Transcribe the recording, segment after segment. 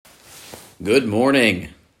Good morning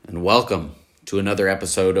and welcome to another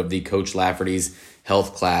episode of the Coach Lafferty's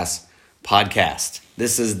Health Class podcast.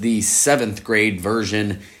 This is the 7th grade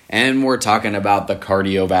version, and we're talking about the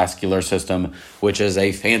cardiovascular system, which is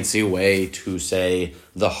a fancy way to say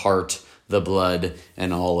the heart, the blood,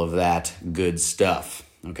 and all of that good stuff.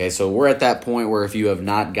 Okay, so we're at that point where if you have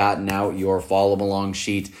not gotten out your follow along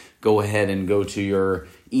sheet, go ahead and go to your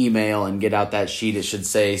email and get out that sheet. It should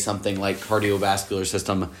say something like Cardiovascular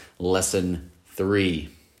System Lesson 3.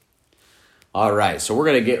 All right, so we're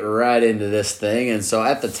going to get right into this thing. And so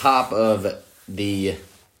at the top of the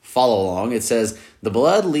follow along, it says, the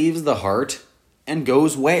blood leaves the heart and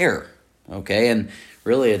goes where? Okay, and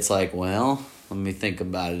really it's like, well, let me think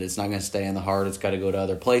about it. It's not going to stay in the heart. It's got to go to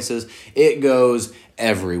other places. It goes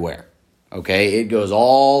everywhere. Okay, it goes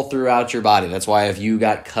all throughout your body. That's why if you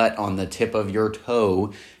got cut on the tip of your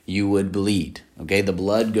toe, you would bleed. Okay, the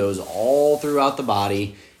blood goes all throughout the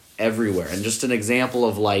body, everywhere. And just an example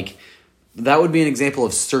of that would be an example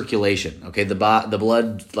of circulation. Okay, the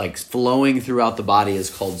blood flowing throughout the body is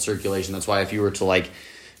called circulation. That's why if you were to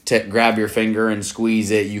grab your finger and squeeze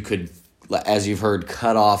it, you could, as you've heard,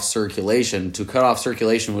 cut off circulation. To cut off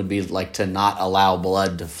circulation would be like to not allow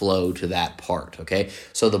blood to flow to that part, okay?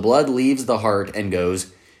 So the blood leaves the heart and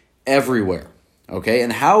goes everywhere, okay?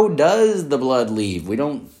 And how does the blood leave? We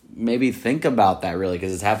don't maybe think about that really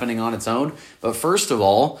because it's happening on its own. But first of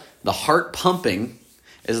all, the heart pumping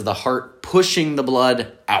is the heart pushing the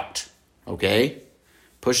blood out, okay?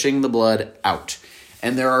 Pushing the blood out.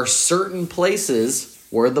 And there are certain places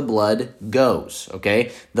where the blood goes,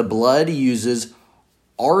 okay? The blood uses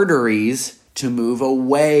arteries to move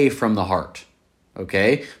away from the heart,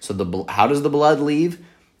 okay? So how does the blood leave?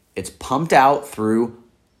 It's pumped out through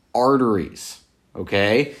arteries,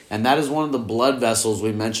 okay? And that is one of the blood vessels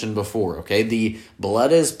we mentioned before, okay? The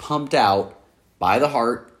blood is pumped out by the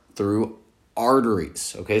heart through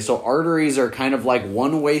arteries, okay? So arteries are kind of like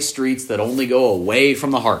one-way streets that only go away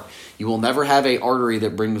from the heart. You will never have an artery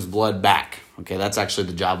that brings blood back. Okay, that's actually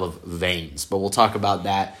the job of veins, but we'll talk about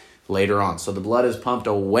that later on. So the blood is pumped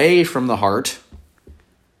away from the heart,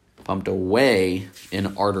 pumped away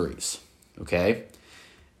in arteries, okay?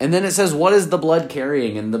 And then it says, what is the blood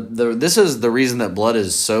carrying? And this is the reason that blood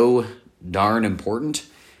is so darn important,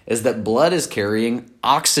 is that blood is carrying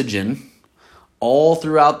oxygen all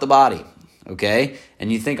throughout the body, okay?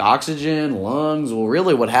 And you think oxygen, lungs, well,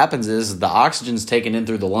 really what happens is the oxygen's taken in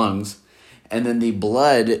through the lungs, and then the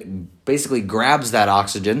blood basically grabs that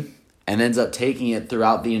oxygen and ends up taking it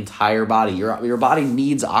throughout the entire body. Your body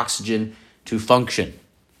needs oxygen to function,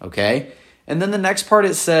 okay? And then the next part,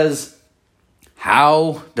 it says,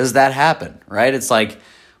 how does that happen, right? It's like,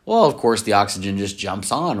 well, of course, the oxygen just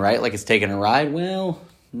jumps on, right? Like it's taking a ride. Well,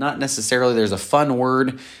 not necessarily. There's a fun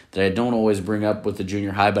word that I don't always bring up with the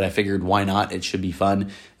junior high, but I figured why not? It should be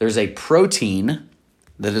fun. There's a protein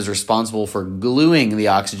that is responsible for gluing the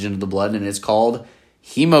oxygen to the blood, and it's called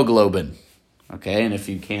hemoglobin, okay? And if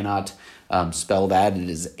you cannot spell that, it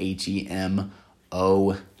is hemoglobin,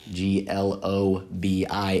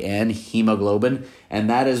 hemoglobin, and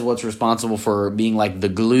that is what's responsible for being like the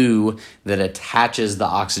glue that attaches the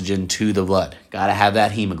oxygen to the blood. Got to have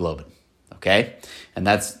that hemoglobin, okay? And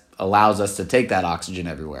that allows us to take that oxygen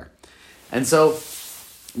everywhere. And so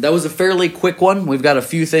that was a fairly quick one. We've got a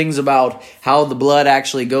few things about how the blood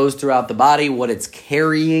actually goes throughout the body, what it's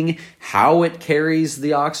carrying, how it carries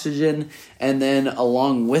the oxygen, and then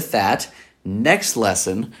along with that, next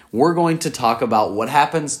lesson, we're going to talk about what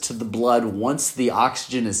happens to the blood once the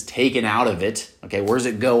oxygen is taken out of it. Okay, where does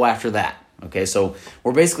it go after that? Okay, so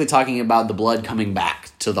we're basically talking about the blood coming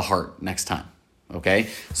back to the heart next time. Okay,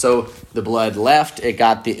 so the blood left,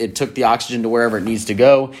 it took the oxygen to wherever it needs to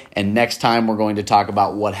go, and next time we're going to talk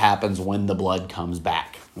about what happens when the blood comes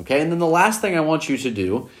back. Okay, and then the last thing I want you to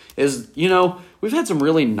do is, we've had some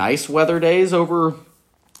really nice weather days over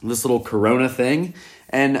this little corona thing,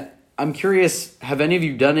 and I'm curious, have any of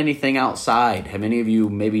you done anything outside? Have any of you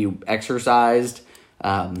maybe exercised,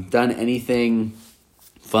 done anything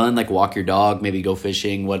fun, like walk your dog, maybe go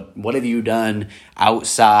fishing? What have you done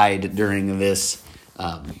outside during this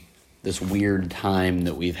weird time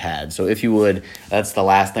that we've had? So if you would, that's the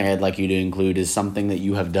last thing I'd like you to include, is something that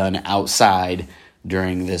you have done outside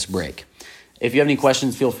during this break. If you have any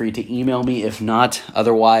questions, feel free to email me. If not,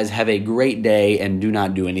 otherwise, have a great day and do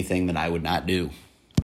not do anything that I would not do.